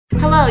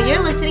Hello,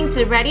 you're listening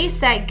to Ready,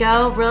 Set,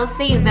 Go Real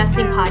Estate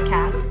Investing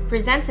Podcast,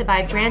 presented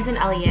by Brandon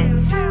Elliott.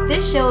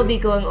 This show will be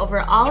going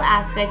over all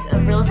aspects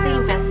of real estate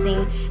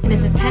investing and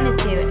is intended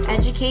to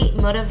educate,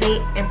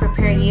 motivate, and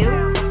prepare you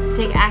to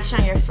take action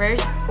on your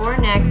first or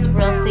next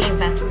real estate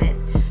investment.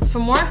 For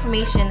more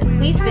information,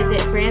 please visit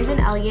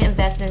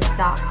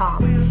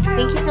BrandonElliottInvestments.com.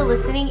 Thank you for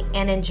listening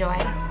and enjoy.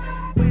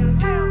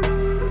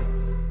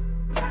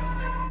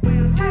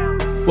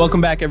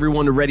 Welcome back,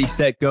 everyone, to Ready,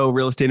 Set, Go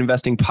Real Estate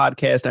Investing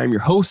Podcast. I'm your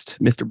host,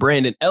 Mr.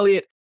 Brandon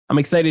Elliott. I'm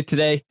excited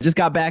today. Just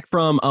got back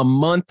from a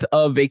month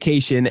of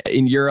vacation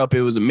in Europe.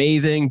 It was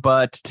amazing.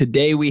 But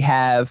today we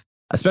have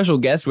a special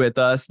guest with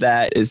us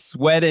that is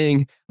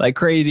sweating like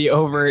crazy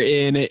over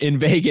in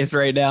Vegas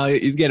right now.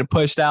 He's getting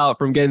pushed out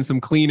from getting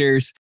some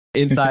cleaners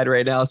inside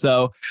right now.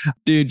 So,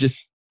 dude, just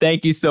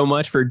thank you so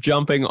much for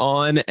jumping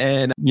on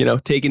and,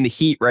 taking the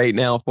heat right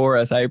now for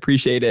us. I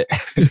appreciate it.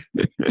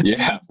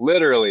 Yeah,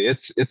 literally.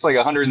 It's like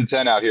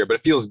 110 out here, but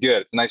it feels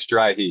good. It's a nice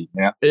dry heat.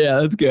 Yeah,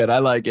 that's good. I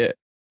like it.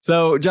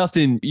 So,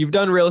 Justin, you've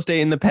done real estate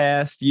in the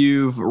past.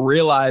 You've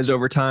realized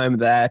over time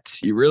that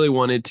you really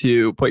wanted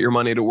to put your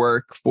money to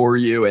work for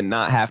you and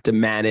not have to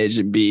manage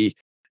and be,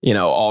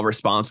 all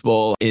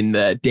responsible in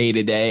the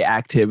day-to-day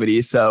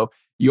activities. So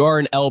you are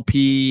an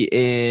LP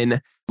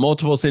in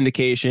multiple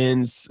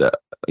syndications,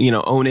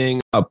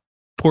 owning a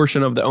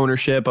portion of the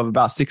ownership of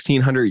about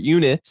 1,600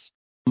 units.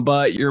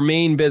 But your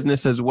main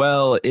business as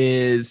well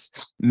is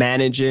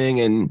managing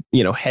and,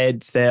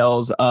 head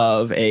sales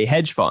of a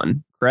hedge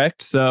fund,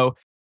 correct? So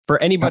for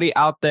anybody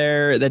out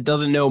there that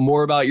doesn't know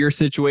more about your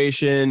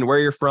situation, where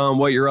you're from,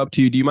 what you're up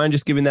to, do you mind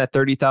just giving that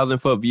 30,000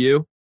 foot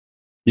view?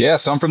 Yeah,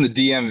 so I'm from the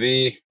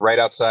DMV, right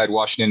outside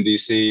Washington,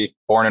 D.C.,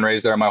 born and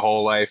raised there my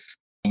whole life.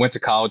 Went to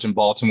college in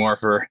Baltimore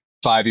for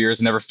 5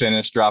 years, never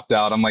finished, dropped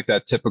out. I'm like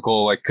that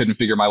typical, couldn't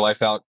figure my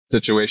life out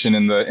situation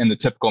in the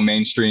typical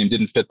mainstream,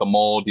 didn't fit the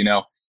mold,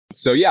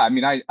 So yeah,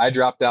 I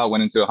dropped out,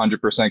 went into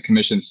 100%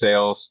 commission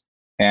sales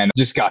and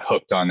just got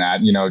hooked on that,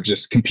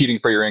 just competing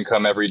for your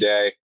income every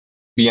day,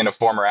 being a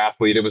former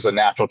athlete. It was a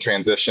natural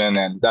transition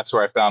and that's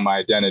where I found my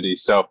identity.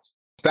 So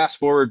fast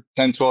forward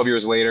 10, 12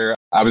 years later,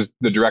 I was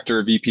the director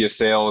of VP of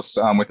sales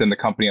within the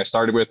company I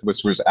started with,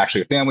 which was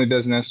actually a family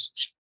business.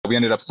 We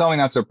ended up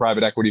selling out to a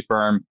private equity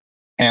firm.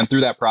 And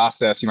through that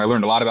process, I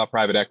learned a lot about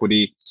private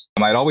equity.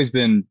 I'd always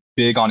been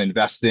big on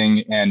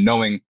investing and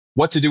knowing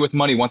what to do with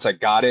money once I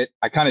got it.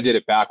 I kind of did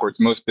it backwards.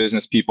 Most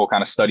business people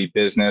kind of study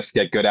business,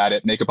 get good at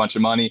it, make a bunch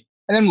of money,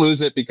 and then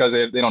lose it because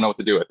they don't know what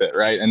to do with it,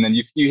 right? And then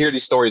you hear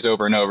these stories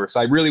over and over. So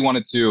I really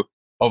wanted to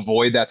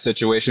avoid that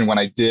situation when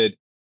I did,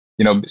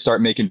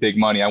 start making big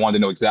money. I wanted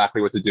to know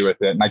exactly what to do with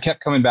it. And I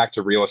kept coming back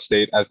to real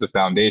estate as the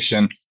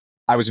foundation.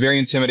 I was very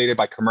intimidated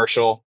by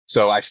commercial.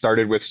 So I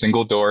started with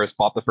single doors,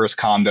 bought the first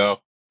condo,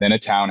 then a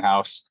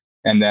townhouse.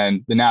 And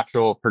then the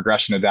natural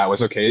progression of that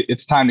was, okay,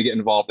 it's time to get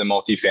involved in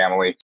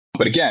multifamily.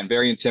 But again,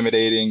 very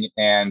intimidating.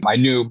 And I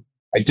knew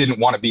I didn't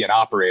want to be an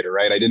operator,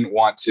 right? I didn't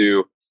want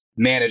to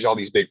manage all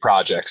these big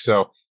projects.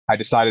 So I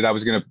decided I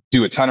was going to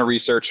do a ton of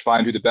research,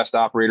 find who the best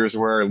operators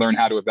were, learn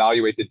how to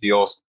evaluate the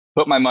deals,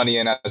 put my money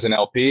in as an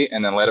LP,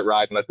 and then let it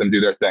ride and let them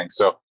do their thing.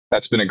 So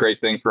that's been a great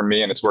thing for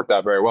me and it's worked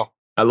out very well.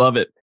 I love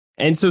it.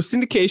 And so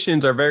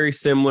syndications are very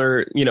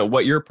similar,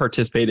 what you're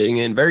participating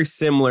in, very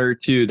similar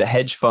to the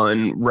hedge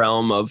fund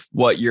realm of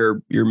what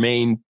your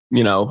main,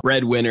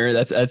 breadwinner.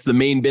 That's the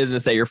main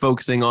business that you're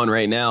focusing on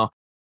right now.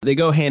 They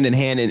go hand in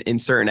hand in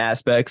certain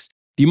aspects.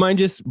 Do you mind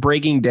just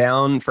breaking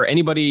down for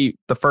anybody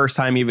the first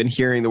time even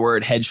hearing the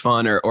word hedge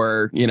fund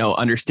or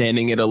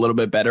understanding it a little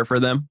bit better for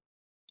them?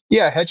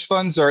 Yeah, hedge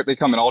funds they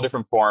come in all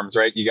different forms,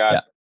 right? You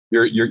got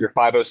your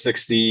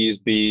 506Cs,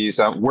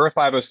 Bs. We're a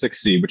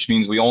 506C, which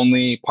means we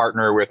only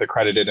partner with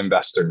accredited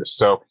investors.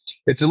 So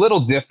it's a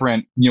little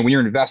different. When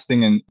you're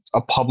investing in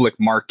a public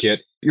market,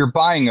 you're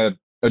buying a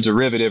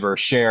derivative or a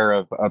share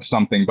of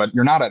something, but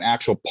you're not an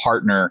actual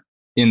partner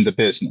in the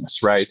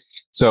business, right?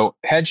 So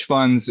hedge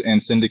funds and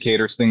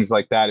syndicators, things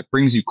like that, it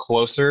brings you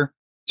closer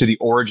to the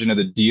origin of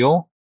the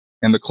deal.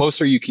 And the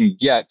closer you can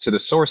get to the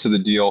source of the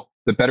deal,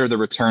 the better the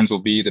returns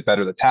will be, the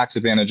better the tax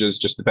advantages,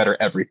 just the better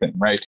everything,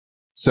 right?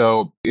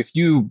 So if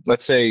you,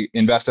 let's say,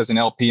 invest as an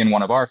LP in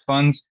one of our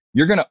funds,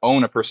 you're going to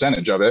own a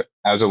percentage of it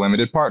as a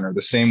limited partner,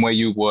 the same way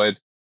you would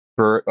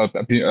for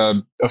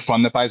a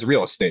fund that buys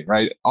real estate,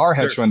 right? Our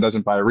hedge fund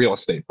doesn't buy real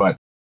estate, but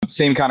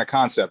same kind of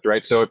concept,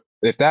 right? So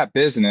if that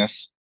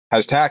business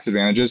has tax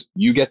advantages,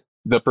 you get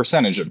the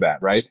percentage of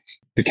that, right?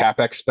 The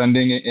CapEx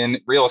spending in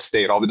real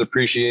estate, all the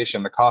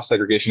depreciation, the cost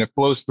segregation, it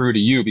flows through to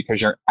you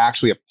because you're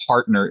actually a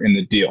partner in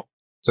the deal.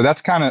 So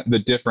that's kind of the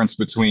difference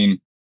between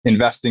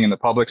investing in the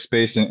public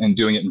space and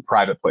doing it in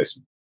private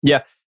placement.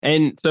 Yeah.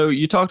 And so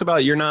you talked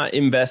about you're not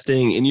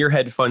investing in your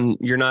hedge fund.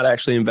 You're not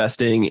actually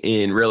investing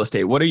in real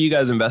estate. What are you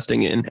guys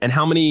investing in? And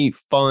how many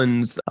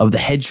funds of the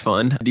hedge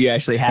fund do you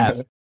actually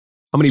have?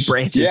 How many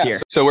branches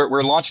here? So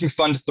we're launching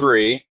Fund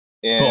 3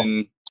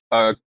 in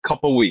a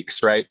couple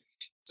weeks, right?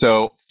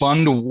 So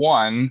Fund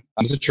 1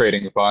 is a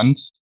trading fund,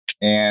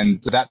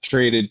 and that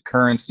traded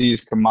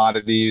currencies,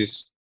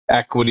 commodities,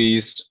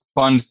 equities.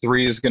 Fund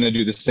 3 is going to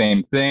do the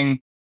same thing.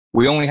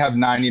 we only have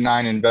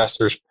 99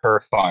 investors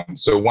per fund.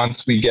 So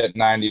once we get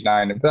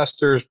 99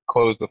 investors,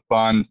 close the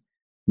fund,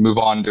 move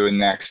on to the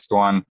next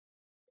one.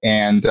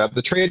 And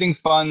the trading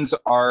funds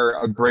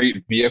are a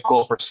great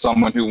vehicle for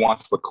someone who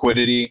wants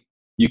liquidity.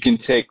 You can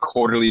take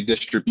quarterly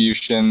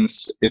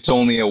distributions. It's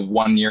only a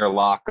 1-year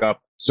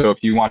lockup. So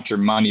if you want your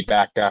money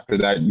back after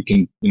that, you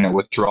can,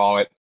 withdraw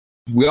it.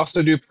 We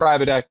also do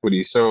private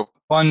equity. So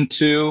Fund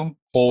 2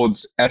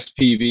 holds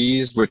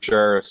SPVs, which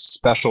are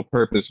special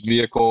purpose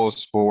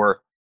vehicles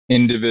for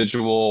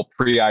individual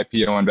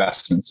pre-IPO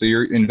investments. So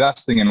you're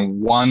investing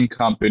in one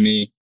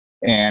company,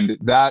 and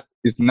that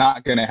is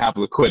not going to have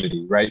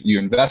liquidity, right? You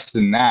invest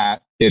in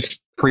that, it's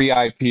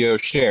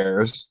pre-IPO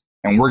shares,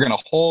 and we're going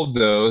to hold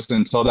those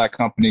until that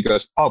company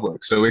goes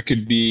public. So it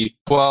could be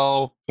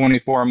 12,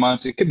 24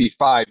 months, it could be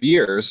 5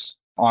 years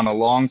on a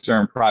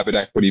long-term private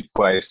equity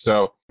play.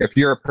 So if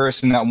you're a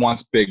person that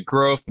wants big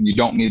growth and you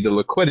don't need the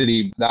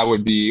liquidity, that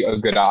would be a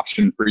good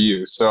option for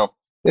you. So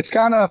it's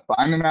kind of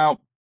finding out,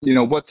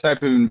 what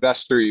type of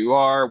investor you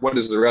are, what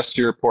does the rest of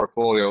your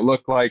portfolio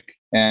look like,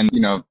 and,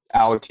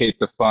 allocate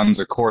the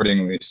funds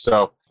accordingly.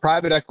 So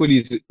private equity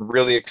is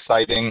really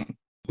exciting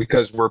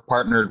because we're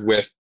partnered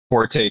with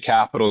Forte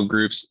Capital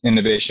Group's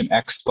Innovation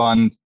X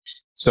Fund.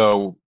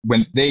 So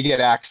when they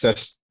get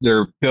access,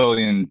 they're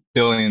billions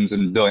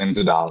and billions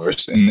of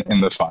dollars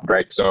in the fund,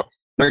 right? So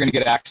they're going to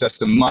get access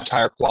to much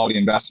higher quality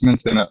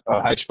investments than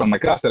a hedge fund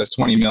like us that has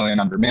 20 million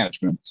under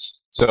management.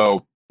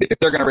 So if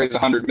they're going to raise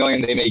 100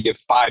 million, they may give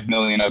 5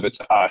 million of it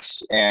to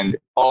us, and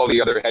all the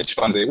other hedge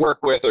funds they work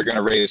with are going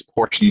to raise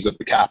portions of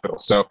the capital.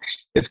 So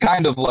it's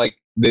kind of like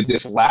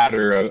this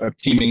ladder of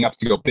teaming up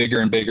to go bigger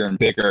and bigger and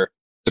bigger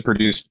to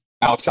produce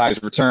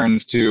outsized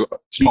returns to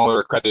smaller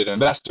accredited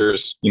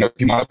investors. If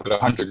you want to put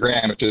 100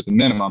 grand, which is the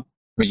minimum,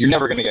 but you're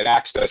never going to get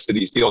access to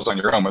these deals on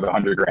your own with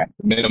 100 grand.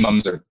 The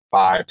minimums are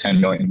 5,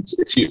 10 million.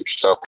 It's huge.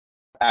 So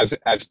as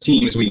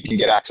teams, we can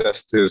get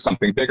access to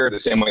something bigger, the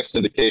same way a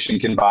syndication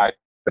can buy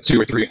a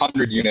 200 or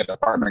 300 unit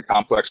apartment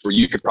complex where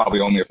you could probably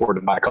only afford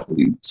to buy a couple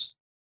units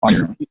on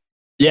your own.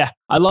 Yeah,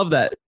 I love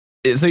that.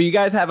 So you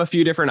guys have a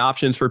few different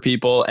options for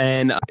people.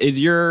 And is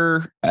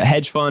your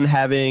hedge fund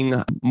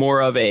having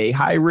more of a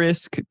high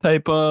risk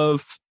type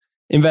of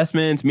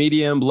investments,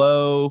 medium,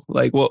 low?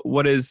 Like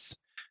what is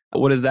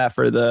that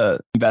for the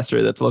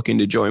investor that's looking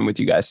to join with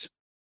you guys?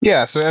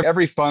 Yeah, so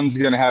every fund's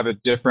going to have a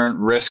different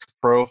risk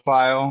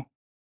profile.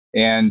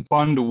 And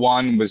Fund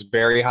 1 was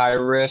very high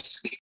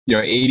risk,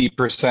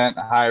 80%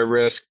 high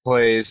risk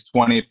plays,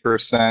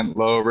 20%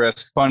 low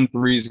risk. Fund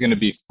 3 is going to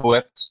be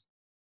flipped.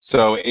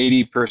 So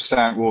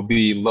 80% will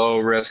be low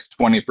risk,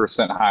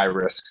 20% high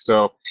risk.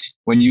 So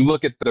when you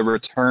look at the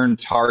return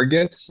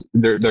targets,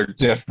 they're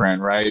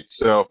different, right?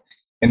 So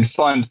in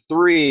Fund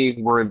 3,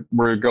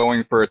 we're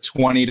going for a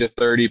 20 to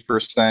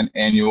 30%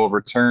 annual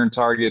return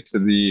target to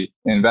the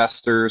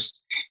investors.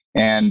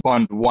 And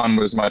Fund 1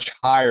 was much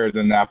higher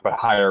than that, but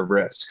higher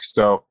risk.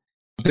 So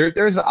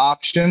there's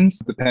options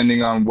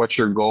depending on what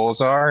your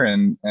goals are.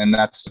 And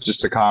that's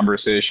just a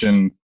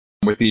conversation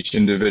with each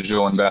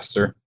individual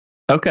investor.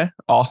 Okay,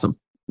 awesome.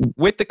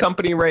 With the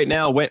company right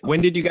now,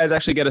 when did you guys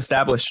actually get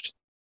established?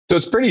 So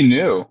it's pretty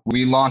new.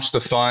 We launched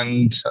the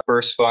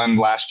first fund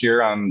last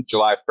year on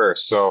July 1st.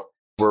 So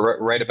we're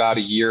right about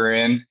a year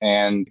in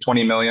and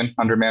 20 million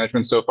under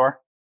management so far.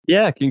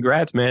 Yeah,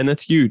 congrats, man.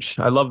 That's huge.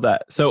 I love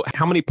that. So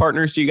how many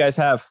partners do you guys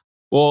have?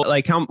 Well,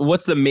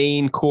 what's the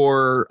main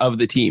core of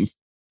the team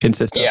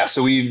consist of? Yeah,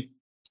 so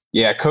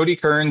Cody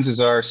Kearns is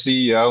our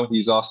CEO.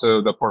 He's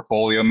also the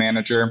portfolio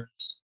manager.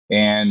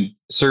 And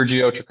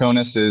Sergio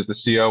Triconis is the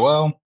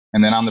COO.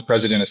 And then I'm the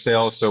president of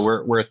sales. So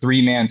we're a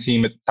 3-man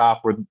team at the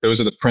top. Those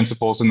are the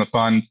principals in the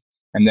fund.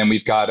 And then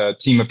we've got a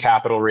team of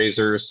capital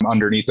raisers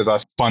underneath of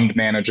us, fund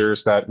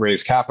managers that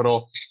raise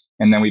capital.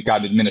 And then we've got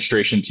an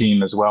administration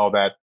team as well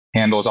that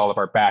handles all of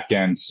our back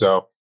end.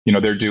 So,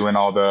 they're doing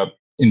all the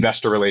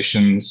investor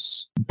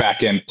relations,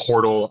 back end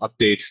portal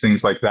updates,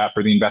 things like that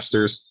for the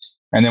investors.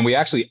 And then we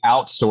actually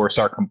outsource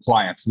our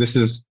compliance. This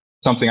is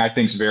something I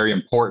think is very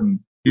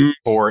important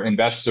for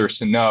investors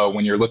to know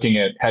when you're looking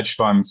at hedge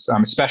funds,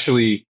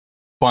 especially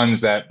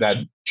funds that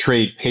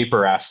trade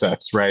paper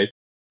assets, right?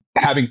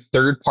 Having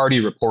third-party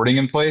reporting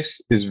in place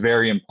is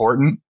very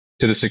important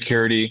to the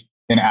security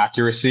and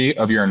accuracy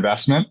of your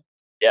investment.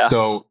 Yeah.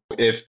 So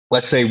if,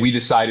 let's say, we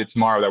decided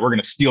tomorrow that we're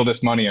going to steal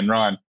this money and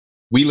run,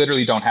 we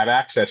literally don't have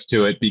access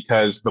to it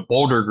because the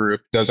Boulder Group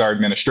does our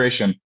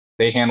administration.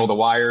 They handle the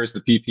wires,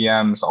 the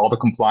PPMs, all the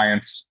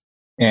compliance.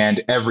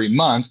 And every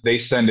month they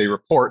send a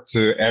report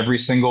to every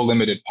single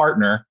limited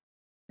partner,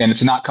 and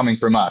it's not coming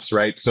from us,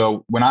 right?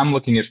 So when I'm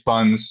looking at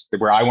funds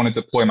where I want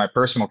to deploy my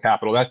personal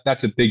capital,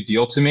 that's a big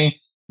deal to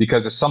me,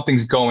 because if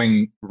something's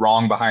going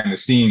wrong behind the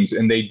scenes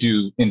and they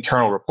do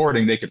internal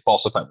reporting, they could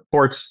falsify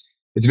reports.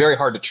 It's very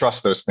hard to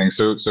trust those things.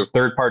 So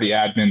third-party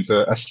admin's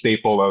a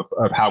staple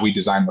of how we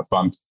design the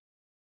fund.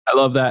 I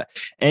love that.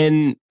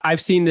 And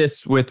I've seen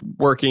this with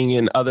working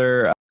in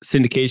other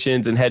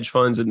syndications and hedge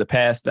funds in the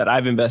past that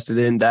I've invested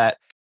in, that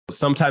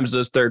sometimes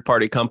those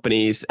third-party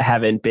companies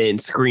haven't been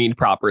screened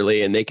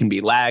properly and they can be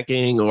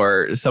lagging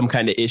or some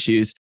kind of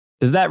issues.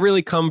 Does that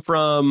really come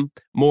from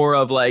more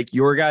of like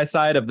your guys'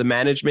 side of the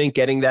management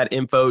getting that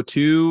info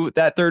to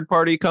that third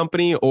party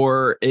company,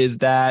 or is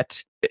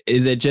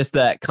it just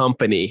that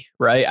company,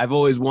 right? I've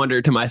always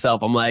wondered to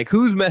myself, I'm like,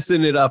 who's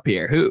messing it up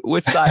here?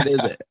 Which side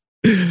is it?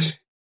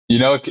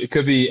 It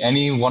could be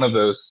any one of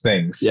those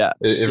things. Yeah.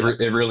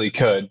 It really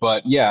could.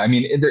 But yeah, I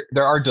mean,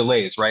 there are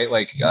delays, right?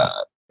 Like,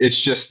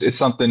 it's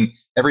something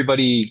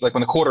everybody, like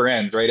when the quarter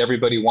ends, right?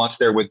 Everybody wants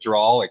their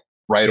withdrawal like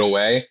right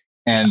away.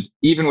 And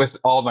even with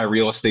all of my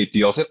real estate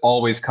deals, it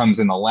always comes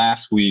in the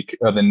last week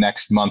of the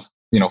next month,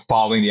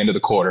 following the end of the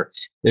quarter.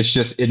 It's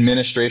just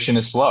administration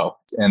is slow,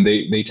 and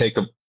they take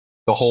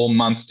the whole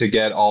month to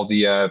get all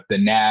the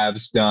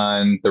NAVs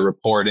done, the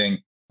reporting.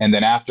 And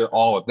then after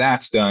all of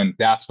that's done,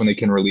 that's when they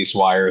can release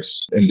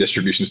wires and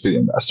distributions to the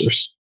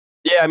investors.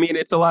 Yeah, I mean,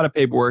 it's a lot of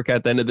paperwork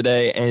at the end of the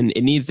day, and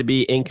it needs to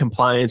be in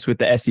compliance with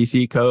the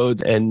SEC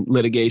codes and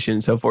litigation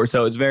and so forth.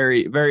 So it's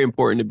very, very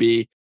important to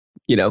be,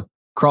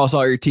 cross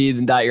all your T's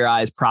and dot your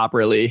I's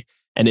properly.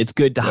 And it's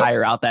good to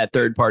hire out that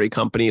third party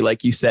company,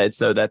 like you said,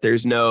 so that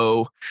there's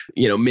no,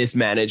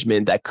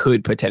 mismanagement that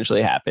could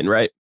potentially happen,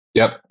 right?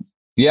 Yep.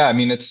 Yeah. I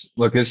mean, this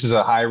is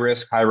a high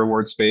risk, high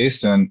reward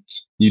space, and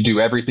you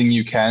do everything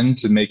you can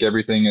to make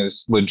everything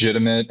as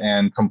legitimate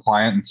and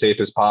compliant and safe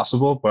as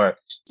possible. But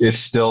it's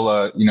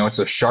still it's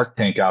a shark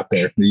tank out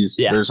there.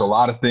 There's a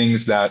lot of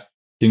things that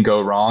can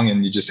go wrong,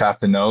 and you just have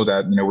to know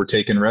that, we're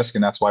taking risk,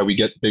 and that's why we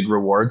get big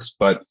rewards.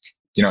 But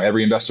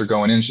every investor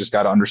going in has just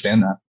got to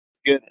understand that.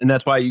 Good. And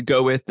that's why you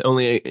go with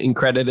only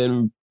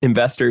accredited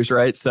investors,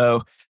 right?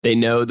 So they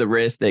know the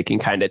risk, they can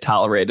kind of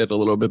tolerate it a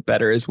little bit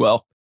better as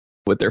well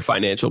with their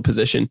financial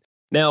position.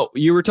 Now,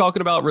 you were talking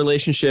about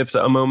relationships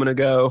a moment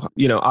ago.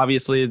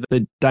 Obviously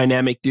the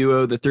dynamic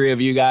duo, the three of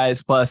you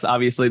guys, plus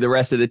obviously the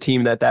rest of the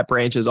team that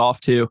branches off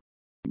to.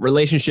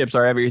 Relationships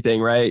are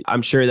everything, right?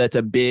 I'm sure that's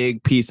a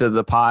big piece of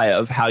the pie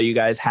of how you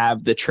guys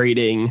have the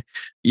trading,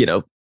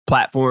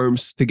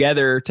 platforms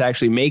together to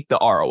actually make the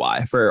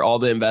ROI for all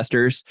the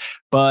investors.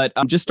 But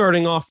I'm just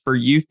starting off for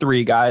you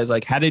three guys,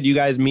 like, how did you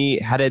guys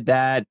meet? How did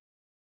that,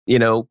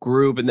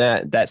 group and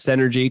that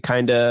synergy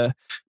kind of,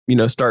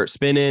 start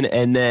spinning?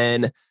 And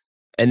then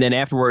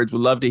afterwards, we'd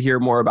love to hear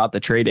more about the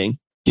trading.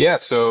 Yeah.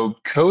 So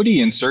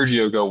Cody and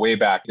Sergio go way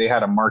back. They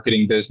had a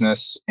marketing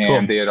business,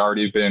 and They had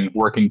already been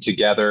working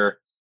together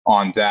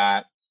on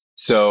that.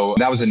 So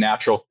that was a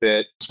natural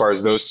fit as far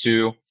as those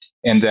two.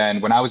 And then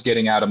when I was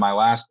getting out of my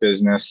last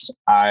business,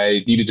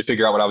 I needed to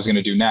figure out what I was going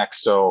to do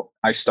next. So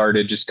I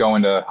started just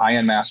going to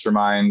high-end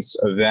masterminds,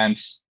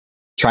 events,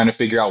 trying to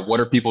figure out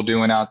what are people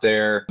doing out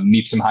there,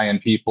 meet some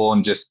high-end people,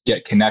 and just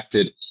get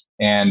connected.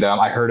 And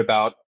I heard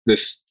about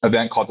this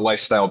event called the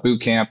Lifestyle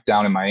Bootcamp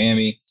down in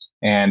Miami,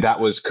 and that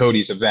was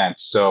Cody's event.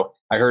 So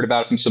I heard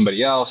about it from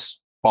somebody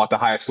else, bought the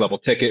highest level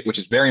ticket, which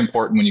is very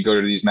important when you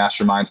go to these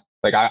masterminds.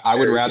 Like I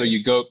would rather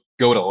you go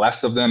to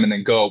less of them and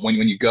then go when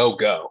you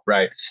go,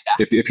 right?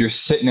 Yeah. If you're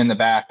sitting in the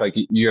back, like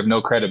you have no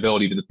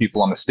credibility to the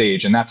people on the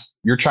stage, and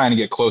you're trying to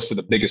get close to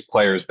the biggest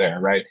players there,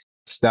 right?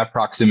 That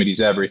proximity is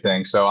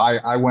everything. So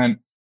I went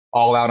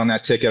all out on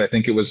that ticket. I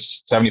think it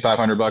was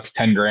 $7,500,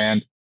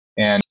 $10,000.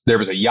 And there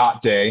was a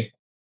yacht day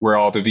where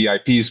all the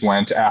VIPs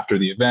went after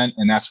the event.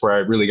 And that's where I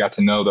really got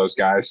to know those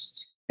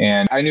guys.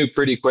 And I knew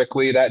pretty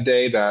quickly that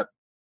day that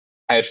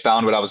I had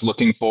found what I was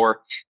looking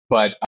for,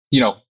 but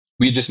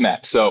we just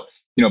met. So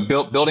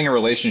building a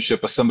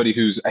relationship with somebody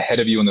who's ahead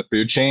of you in the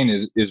food chain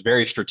is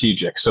very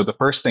strategic. So the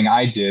first thing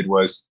I did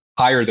was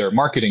hire their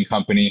marketing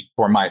company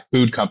for my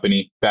food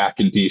company back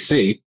in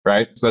DC,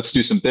 right? So let's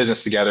do some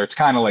business together. It's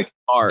kind of like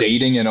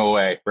dating in a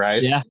way,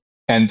 right? Yeah.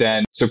 And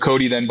then, so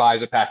Cody then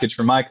buys a package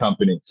from my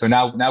company. So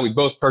now we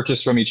both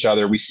purchase from each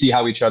other. We see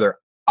how each other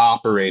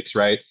operates,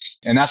 right?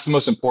 And that's the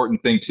most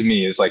important thing to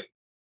me is like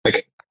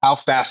how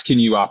fast can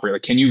you operate?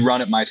 Like, can you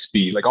run at my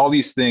speed? Like all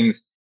these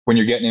things when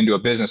you're getting into a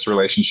business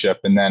relationship.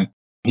 And then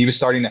he was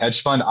starting the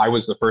hedge fund. I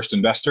was the first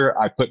investor.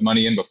 I put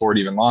money in before it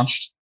even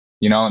launched,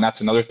 and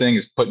that's another thing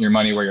is putting your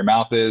money where your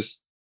mouth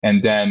is.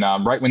 And then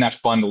right when that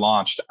fund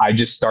launched, I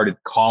just started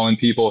calling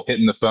people,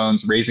 hitting the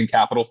phones, raising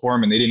capital for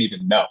them, and they didn't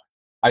even know.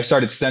 I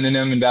started sending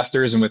him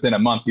investors, and within a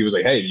month, he was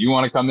like, "Hey, do you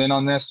want to come in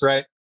on this?"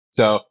 Right?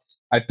 So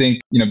I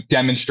think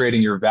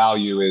demonstrating your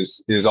value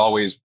is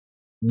always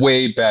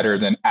way better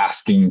than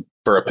asking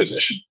for a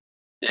position.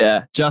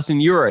 Yeah,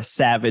 Justin, you're a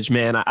savage,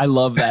 man. I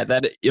love that.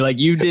 That like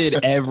you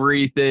did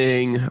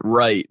everything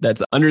right.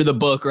 That's under the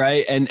book,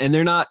 right? And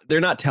they're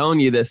not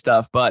telling you this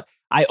stuff, but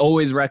I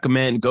always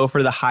recommend go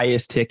for the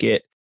highest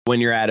ticket when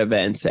you're at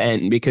events,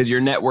 and because you're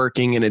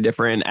networking in a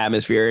different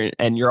atmosphere,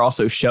 and you're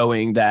also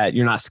showing that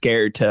you're not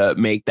scared to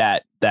make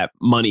that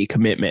money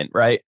commitment,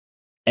 right?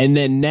 And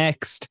then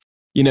next,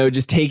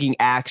 just taking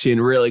action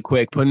really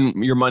quick,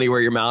 putting your money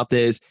where your mouth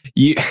is.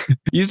 You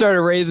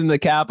started raising the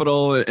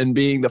capital and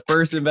being the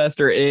first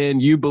investor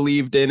in. You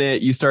believed in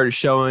it. You started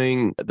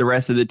showing the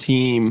rest of the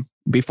team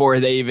before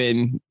they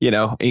even,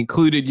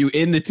 included you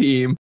in the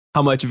team,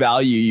 how much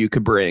value you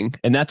could bring.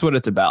 And that's what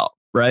it's about,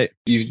 right?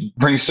 You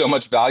bring so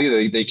much value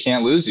that they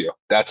can't lose you.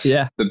 That's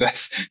the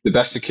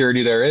best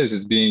security there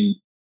is being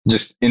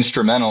just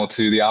instrumental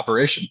to the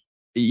operation.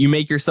 you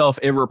make yourself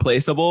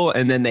irreplaceable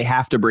and then they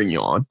have to bring you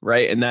on,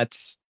 right? And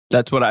that's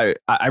what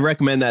I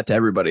recommend that to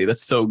everybody.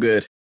 That's so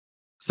good.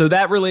 So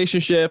that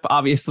relationship,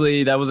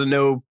 obviously, that was a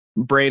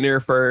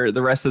no-brainer for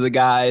the rest of the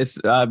guys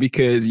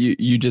because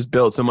you just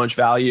built so much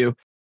value.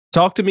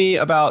 Talk to me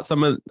about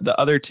some of the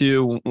other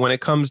two when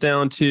it comes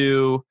down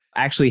to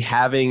actually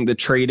having the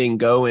trading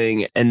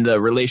going and the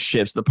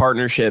relationships, the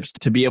partnerships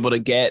to be able to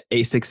get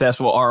a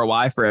successful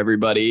ROI for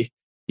everybody.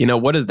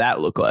 What does that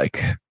look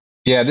like?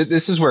 Yeah,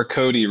 this is where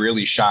Cody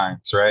really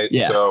shines, right?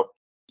 Yeah. So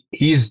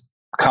he's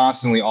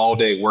constantly all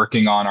day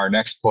working on our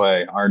next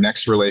play, our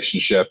next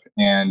relationship.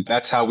 And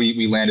that's how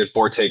we landed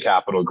Forte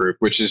Capital Group,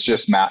 which is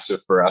just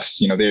massive for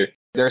us.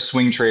 Their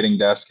swing trading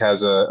desk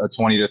has a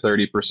 20 to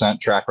 30%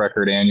 track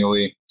record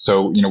annually.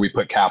 So, we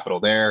put capital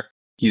there.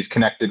 He's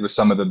connected with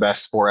some of the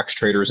best Forex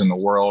traders in the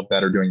world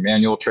that are doing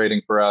manual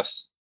trading for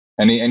us.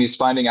 And he's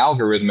finding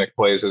algorithmic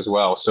plays as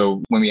well.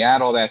 So when we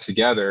add all that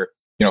together,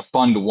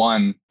 Fund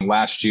 1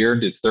 last year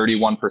did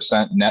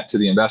 31% net to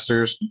the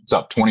investors. It's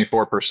up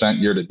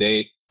 24% year to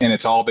date. And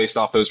it's all based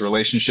off those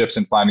relationships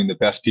and finding the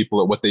best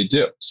people at what they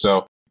do.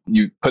 So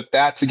you put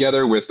that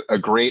together with a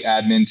great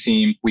admin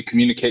team. We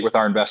communicate with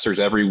our investors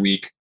every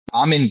week.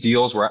 I'm in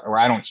deals where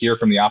I don't hear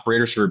from the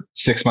operators for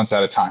 6 months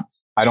at a time.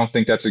 I don't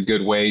think that's a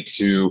good way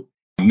to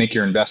make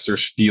your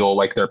investors feel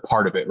like they're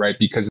part of it, right?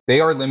 Because they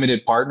are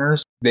limited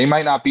partners. They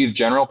might not be the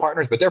general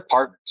partners, but they're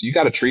partners. You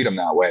got to treat them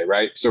that way,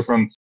 right? So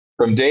from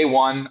day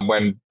one,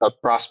 when a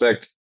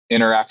prospect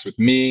interacts with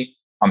me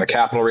on the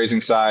capital raising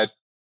side,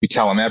 we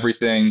tell them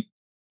everything,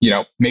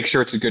 make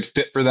sure it's a good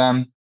fit for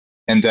them.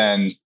 And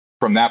then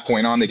from that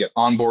point on, they get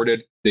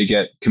onboarded, they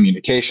get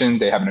communication,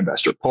 they have an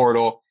investor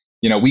portal.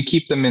 We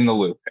keep them in the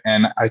loop.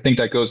 And I think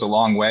that goes a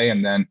long way.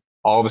 And then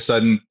all of a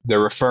sudden, they're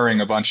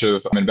referring a bunch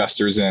of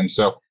investors in.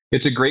 So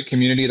it's a great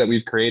community that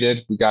we've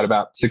created. We've got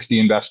about 60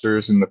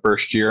 investors in the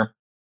first year.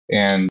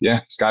 And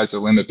yeah, sky's the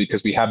limit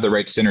because we have the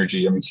right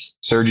synergy. I mean,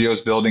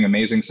 Sergio's building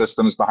amazing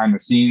systems behind the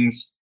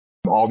scenes,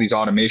 all these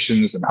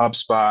automations and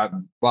HubSpot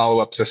and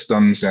follow-up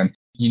systems. And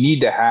you need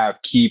to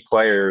have key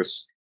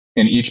players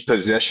in each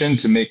position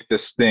to make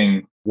this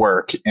thing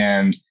work.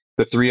 And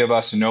the three of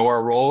us know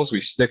our roles,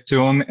 we stick to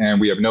them, and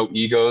we have no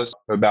egos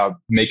about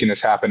making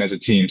this happen as a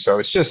team. So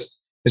it's just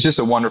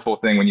a wonderful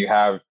thing when you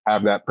have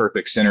that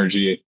perfect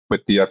synergy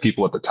with the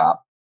people at the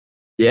top.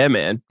 Yeah,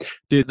 man.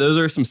 Dude, those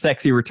are some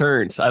sexy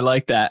returns. I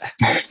like that.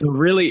 So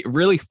really,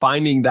 really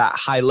finding that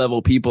high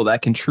level people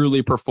that can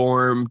truly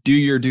perform, do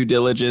your due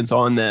diligence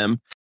on them.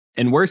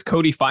 And where's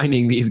Cody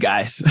finding these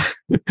guys?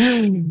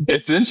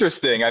 It's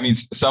interesting. I mean,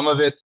 some of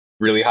it's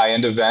really high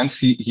end events.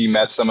 He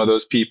met some of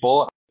those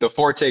people. The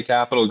Forte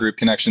Capital Group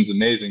connection is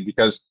amazing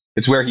because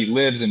it's where he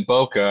lives in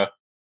Boca.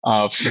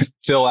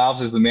 Phil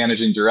Alves is the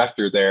managing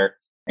director there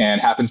and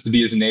happens to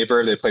be his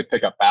neighbor. They play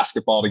pickup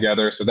basketball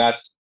together. So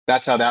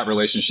that's how that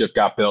relationship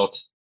got built.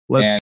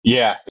 And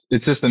yeah,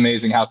 it's just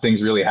amazing how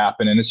things really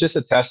happen. And it's just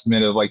a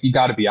testament of like, you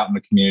got to be out in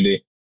the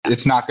community.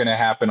 It's not going to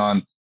happen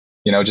on,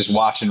 just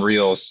watching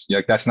reels.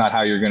 Like, that's not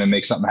how you're going to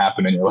make something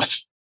happen in your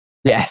life.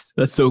 Yes,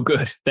 that's so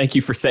good. Thank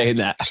you for saying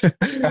that.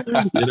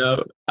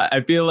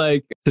 I feel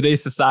like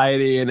today's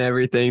society and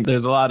everything,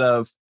 there's a lot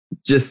of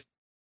just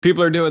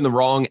people are doing the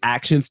wrong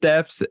action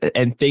steps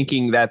and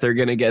thinking that they're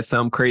going to get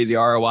some crazy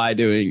ROI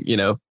doing,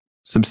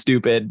 some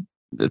stupid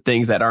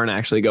things that aren't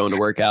actually going to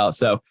work out.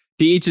 So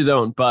to each his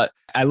own, but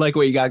I like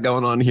what you got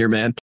going on here,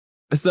 man.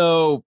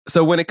 So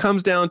when it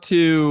comes down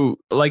to,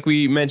 like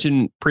we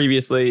mentioned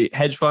previously,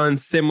 hedge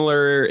funds,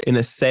 similar in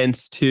a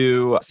sense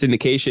to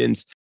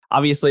syndications.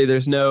 Obviously,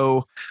 there's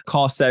no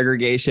cost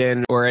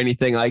segregation or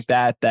anything like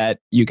that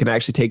you can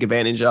actually take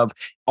advantage of.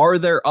 Are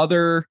there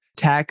other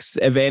tax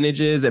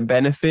advantages and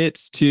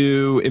benefits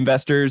to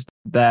investors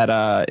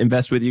that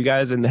invest with you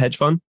guys in the hedge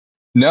fund?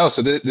 No.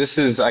 So this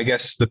is, I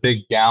guess, the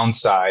big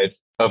downside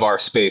of our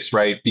space,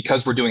 right?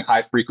 Because we're doing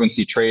high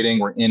frequency trading,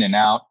 we're in and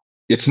out.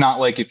 It's not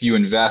like if you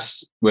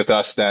invest with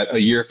us that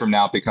a year from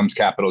now it becomes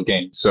capital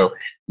gains. So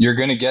you're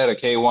going to get a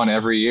K1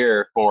 every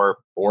year for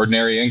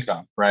ordinary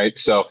income, right?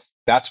 So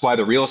that's why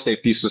the real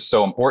estate piece was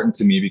so important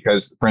to me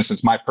because, for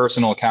instance, my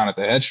personal account at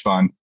the hedge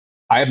fund,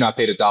 I have not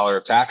paid $1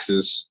 of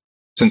taxes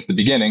since the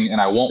beginning, and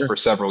I won't for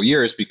several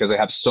years because I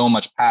have so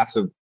much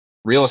passive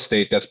real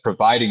estate that's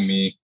providing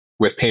me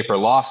with paper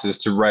losses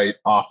to write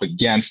off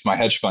against my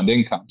hedge fund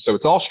income. So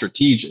it's all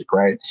strategic,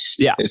 right?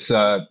 Yeah. It's,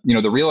 the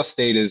real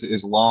estate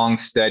is long,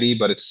 steady,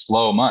 but it's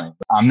slow money.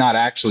 I'm not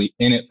actually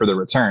in it for the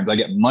returns. I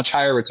get much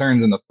higher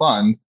returns in the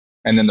fund.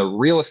 And then the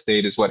real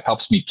estate is what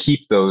helps me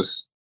keep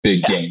those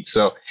big gains.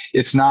 So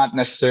it's not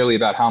necessarily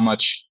about how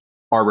much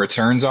our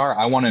returns are.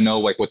 I want to know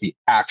like what the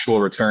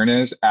actual return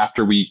is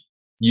after we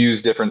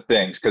use different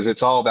things, because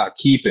it's all about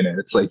keeping it.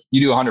 It's like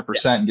you do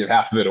 100% and give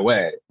half of it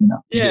away, you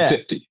get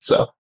 50.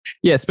 So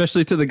yeah,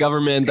 especially to the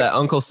government that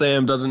Uncle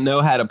Sam doesn't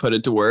know how to put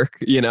it to work.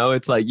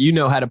 It's like,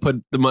 how to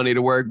put the money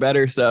to work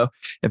better. So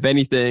if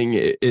anything,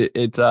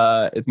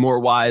 it's more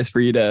wise for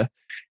you to,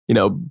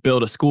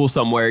 build a school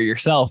somewhere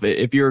yourself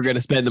if you were going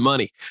to spend the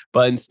money.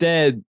 But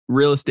instead,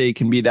 real estate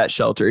can be that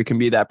shelter. It can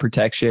be that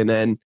protection.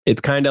 And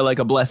it's kind of like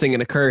a blessing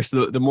and a curse.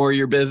 The more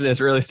your business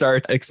really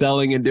starts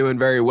excelling and doing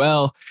very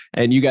well,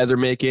 and you guys are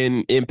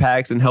making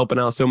impacts and helping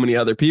out so many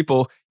other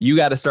people, you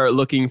got to start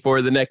looking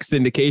for the next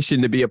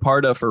syndication to be a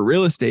part of for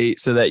real estate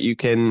so that you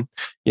can,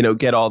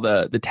 get all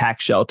the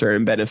tax shelter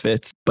and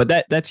benefits. But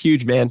that's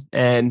huge, man.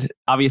 And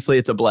obviously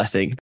it's a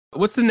blessing.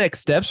 What's the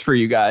next steps for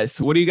you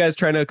guys? What are you guys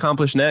trying to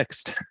accomplish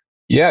next?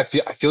 Yeah,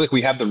 I feel like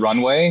we have the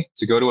runway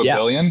to go to a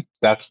billion.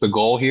 That's the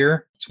goal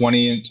here.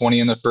 20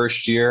 in the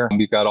first year.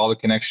 We've got all the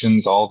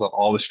connections, all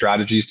the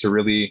strategies to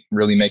really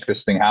make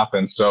this thing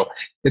happen. So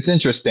it's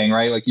interesting,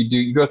 right? Like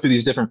you go through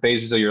these different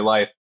phases of your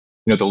life.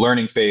 The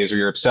learning phase, where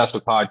you're obsessed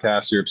with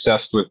podcasts, you're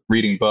obsessed with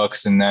reading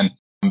books, and then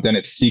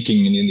it's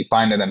seeking, and you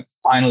find it, and then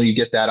finally you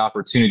get that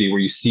opportunity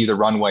where you see the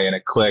runway and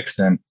it clicks.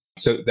 And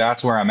so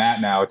that's where I'm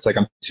at now. It's like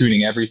I'm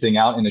tuning everything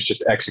out, and it's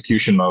just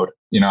execution mode.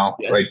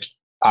 Like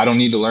I don't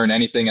need to learn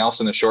anything else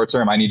in the short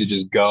term. I need to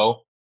just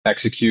go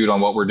execute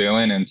on what we're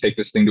doing and take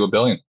this thing to a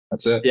billion.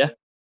 That's it. Yeah,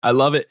 I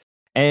love it.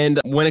 And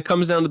when it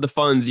comes down to the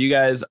funds, you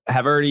guys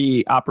have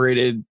already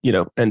operated,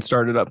 and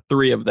started up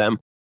 3 of them.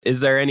 Is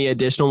there any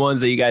additional ones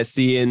that you guys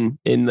see in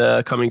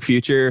the coming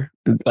future,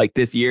 like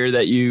this year,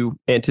 that you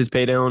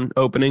anticipate on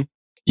opening?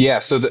 Yeah.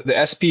 So the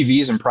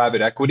SPVs and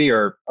private equity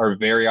are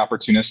very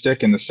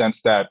opportunistic in the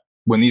sense that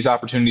when these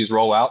opportunities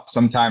roll out,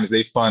 sometimes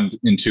they fund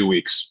in 2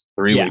 weeks,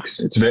 3 weeks.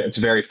 It's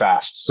very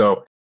fast.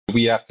 So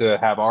we have to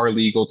have our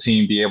legal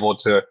team be able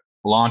to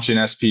launch an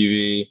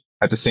SPV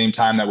at the same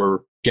time that we're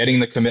getting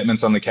the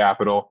commitments on the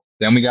capital.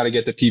 Then we got to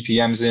get the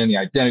PPMs in, the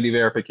identity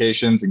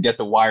verifications, and get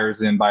the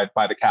wires in by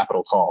the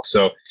capital call.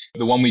 So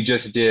the one we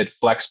just did,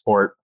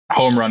 Flexport,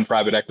 home run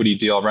private equity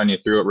deal, I'll run you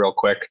through it real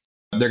quick.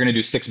 They're going to do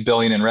 $6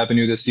 billion in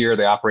revenue this year.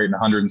 They operate in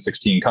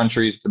 116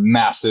 countries. It's a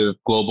massive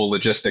global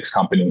logistics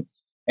company.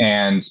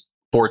 And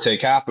Forte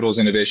Capital's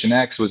Innovation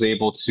X was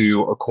able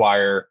to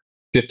acquire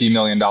 $50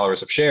 million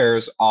of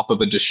shares off of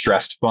a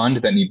distressed fund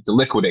that needed to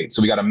liquidate.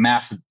 So we got a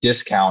massive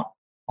discount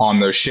on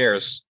those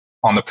shares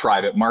on the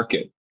private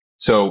market.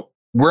 So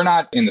we're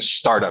not in the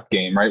startup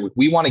game, right?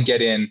 We want to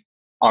get in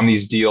on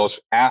these deals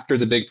after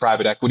the big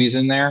private equity's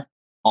in there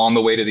on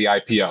the way to the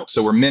IPO.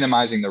 So we're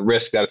minimizing the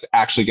risk that it's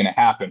actually going to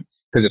happen.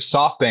 Because if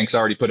SoftBank's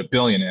already put $1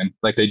 billion in,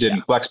 like they did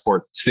in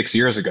Flexport 6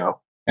 years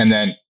ago, and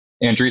then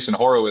Andreessen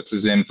Horowitz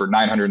is in for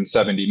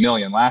 $970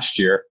 million last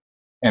year,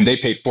 and they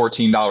paid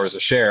 $14 a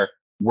share,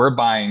 we're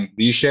buying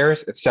these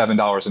shares at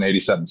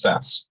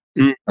 $7.87.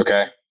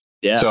 Okay.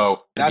 Yeah.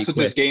 So that's what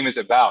this game is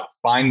about.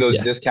 Find those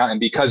discounts. And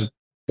because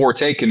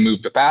Forte can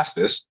move the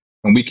fastest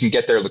and we can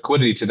get their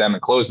liquidity to them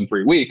and close in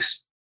 3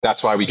 weeks,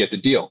 that's why we get the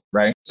deal,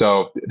 right?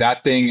 So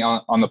that thing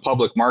on the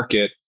public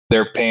market,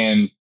 they're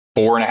paying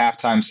 4.5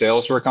 times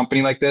sales for a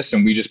company like this.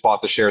 And we just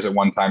bought the shares at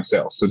 1 time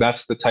sales. So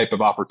that's the type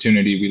of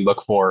opportunity we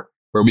look for,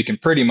 where we can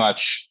pretty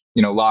much,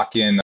 lock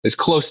in as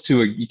close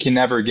to you can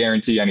never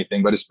guarantee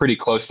anything, but as pretty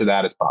close to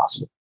that as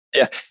possible.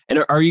 Yeah.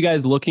 And are you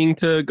guys looking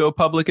to go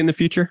public in the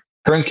future?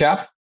 Current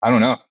cap? I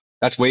don't know.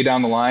 That's way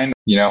down the line.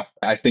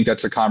 I think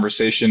that's a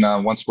conversation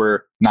once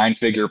we're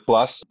 9-figure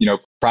plus.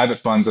 Private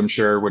funds, I'm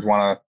sure, would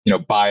want to,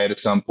 buy it at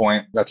some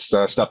point. That's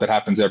stuff that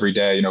happens every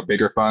day.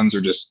 Bigger funds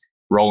are just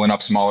rolling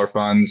up smaller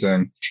funds.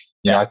 And,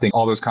 I think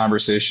all those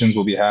conversations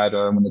will be had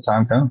when the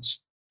time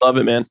comes. Love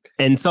it, man.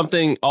 And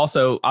something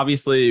also,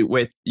 obviously,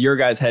 with your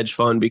guys' hedge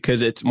fund,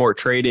 because it's more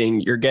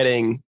trading, you're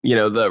getting,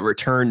 the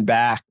return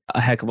back a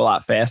heck of a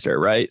lot faster,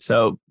 right?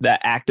 So that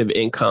active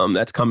income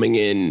that's coming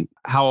in,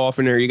 how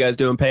often are you guys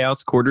doing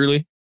payouts?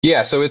 Quarterly?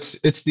 Yeah. So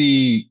it's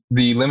the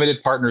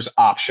limited partners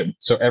option.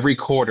 So every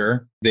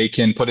quarter they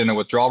can put in a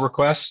withdrawal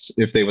request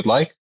if they would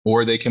like,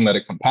 or they can let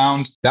it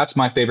compound. That's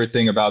my favorite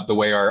thing about the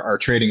way our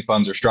trading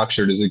funds are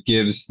structured, is it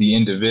gives the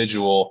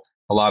individual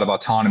a lot of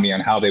autonomy on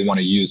how they want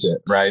to use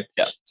it, right?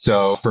 Yeah.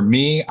 So for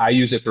me, I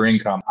use it for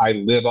income. I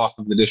live off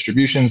of the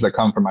distributions that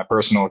come from my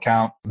personal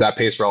account. That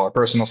pays for all our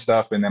personal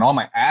stuff. And then all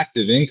my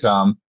active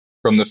income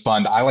from the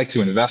fund, I like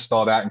to invest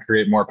all that and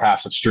create more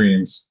passive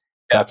streams.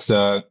 That's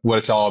what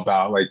it's all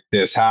about. Like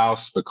this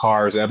house, the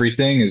cars,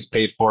 everything is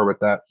paid for with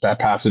that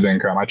passive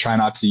income. I try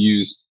not to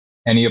use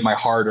any of my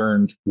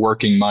hard-earned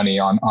working money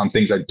on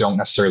things I don't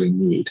necessarily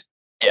need.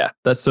 Yeah,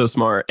 that's so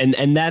smart.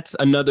 And that's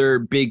another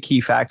big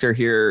key factor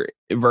here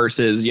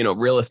versus,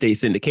 real estate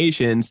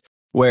syndications,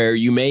 where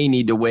you may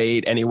need to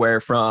wait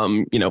anywhere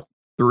from,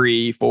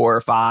 3,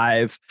 4,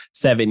 5,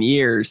 7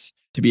 years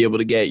to be able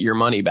to get your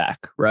money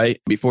back,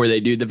 right? Before they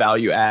do the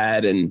value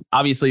add. And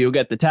obviously you'll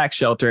get the tax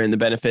shelter and the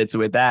benefits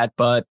with that.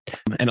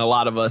 And a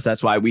lot of us,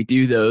 that's why we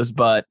do those.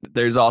 But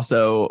there's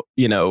also,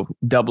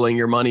 doubling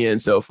your money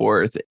and so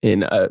forth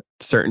in a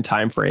certain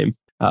time frame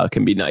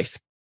can be nice.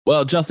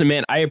 Well, Justin,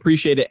 man, I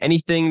appreciate it.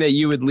 Anything that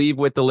you would leave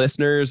with the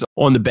listeners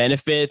on the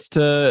benefits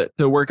to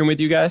working with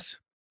you guys?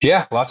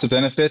 Yeah, lots of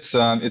benefits.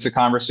 It's a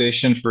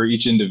conversation for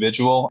each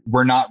individual.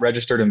 We're not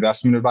registered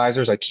investment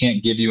advisors. I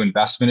can't give you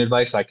investment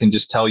advice. I can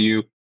just tell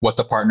you what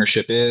the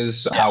partnership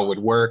is, how it would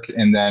work.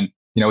 And then,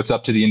 it's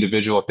up to the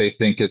individual if they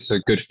think it's a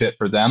good fit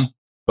for them.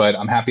 but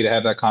I'm happy to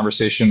have that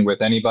conversation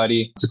with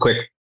anybody. It's a quick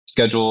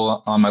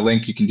schedule on my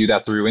link. You can do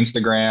that through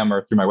Instagram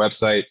or through my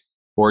website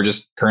or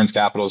just Kearns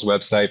Capital's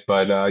website.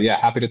 But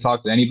happy to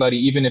talk to anybody,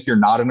 even if you're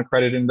not an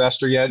accredited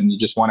investor yet and you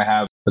just want to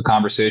have a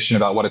conversation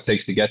about what it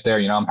takes to get there.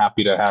 I'm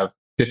happy to have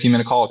a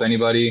 15-minute call with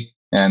anybody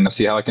and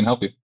see how I can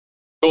help you.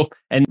 Cool.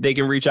 And they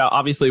can reach out.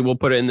 Obviously, we'll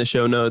put it in the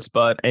show notes,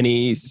 but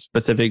any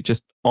specific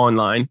just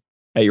online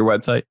at your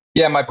website?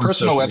 Yeah, my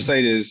personal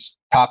website is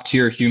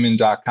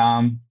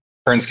toptierhuman.com.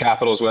 Kearns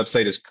Capital's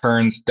website is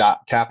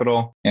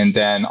kearns.capital. And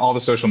then all the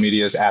social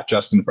media is at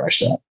Justin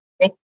Freishtat.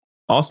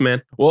 Awesome,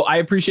 man. Well, I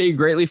appreciate you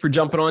greatly for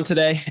jumping on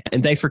today.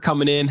 And thanks for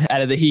coming in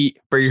out of the heat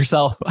for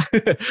yourself.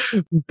 But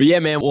yeah,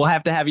 man, we'll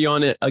have to have you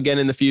on it again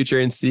in the future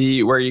and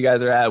see where you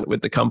guys are at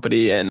with the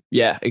company. And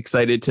yeah,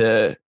 excited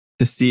to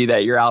see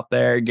that you're out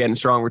there getting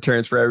strong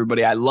returns for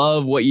everybody. I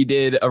love what you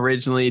did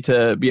originally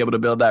to be able to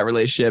build that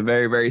relationship.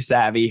 Very, very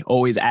savvy,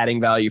 always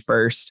adding value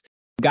first.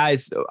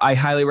 Guys, I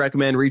highly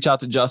recommend reach out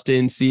to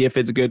Justin, see if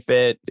it's a good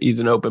fit. He's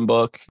an open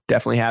book.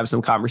 Definitely have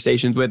some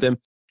conversations with him.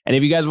 And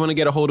if you guys want to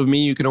get a hold of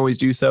me, you can always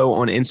do so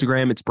on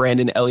Instagram. It's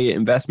Brandon Elliott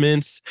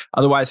Investments.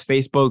 Otherwise,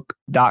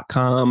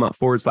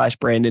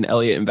 Facebook.com/Brandon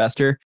Elliott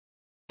Investor.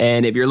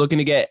 And if you're looking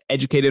to get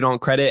educated on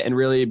credit and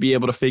really be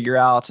able to figure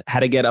out how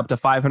to get up to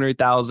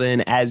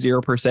 $500,000 at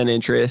 0%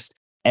 interest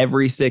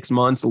every 6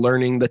 months,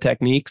 learning the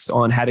techniques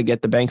on how to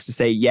get the banks to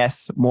say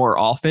yes more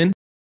often,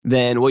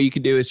 then what you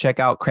could do is check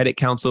out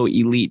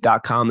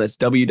creditcounselelite.com. That's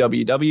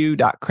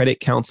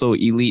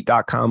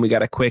www.creditcounselelite.com. We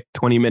got a quick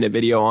 20-minute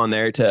video on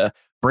there to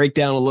break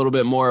down a little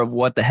bit more of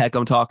what the heck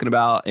I'm talking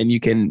about. And you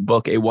can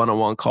book a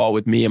one-on-one call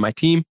with me and my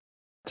team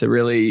to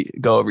really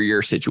go over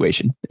your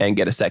situation and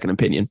get a second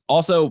opinion.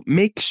 Also,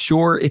 make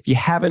sure if you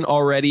haven't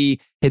already,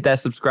 hit that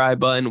subscribe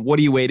button. What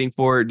are you waiting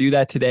for? Do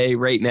that today,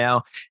 right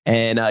now.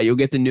 And you'll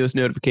get the newest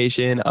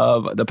notification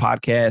of the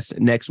podcast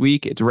next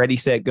week. It's Ready,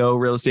 Set, Go,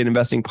 Real Estate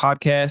Investing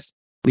Podcast.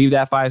 Leave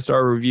that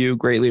 5-star review.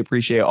 Greatly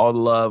appreciate all the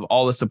love,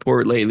 all the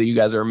support lately. You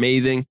guys are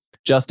amazing.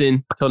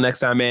 Justin, until next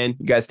time, man,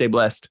 you guys stay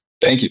blessed.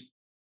 Thank you.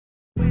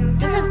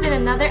 This has been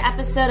another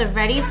episode of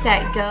Ready,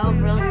 Set, Go,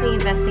 Real Estate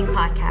Investing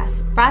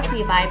Podcast, brought to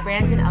you by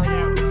Brandon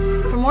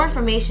Elliott. For more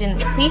information,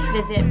 please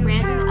visit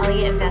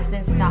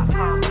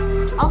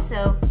BrandonElliottInvestments.com.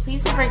 Also,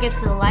 please don't forget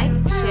to like,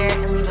 share,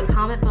 and leave a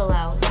comment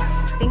below.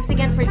 Thanks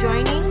again for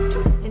joining.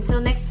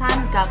 Until next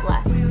time, God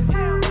bless.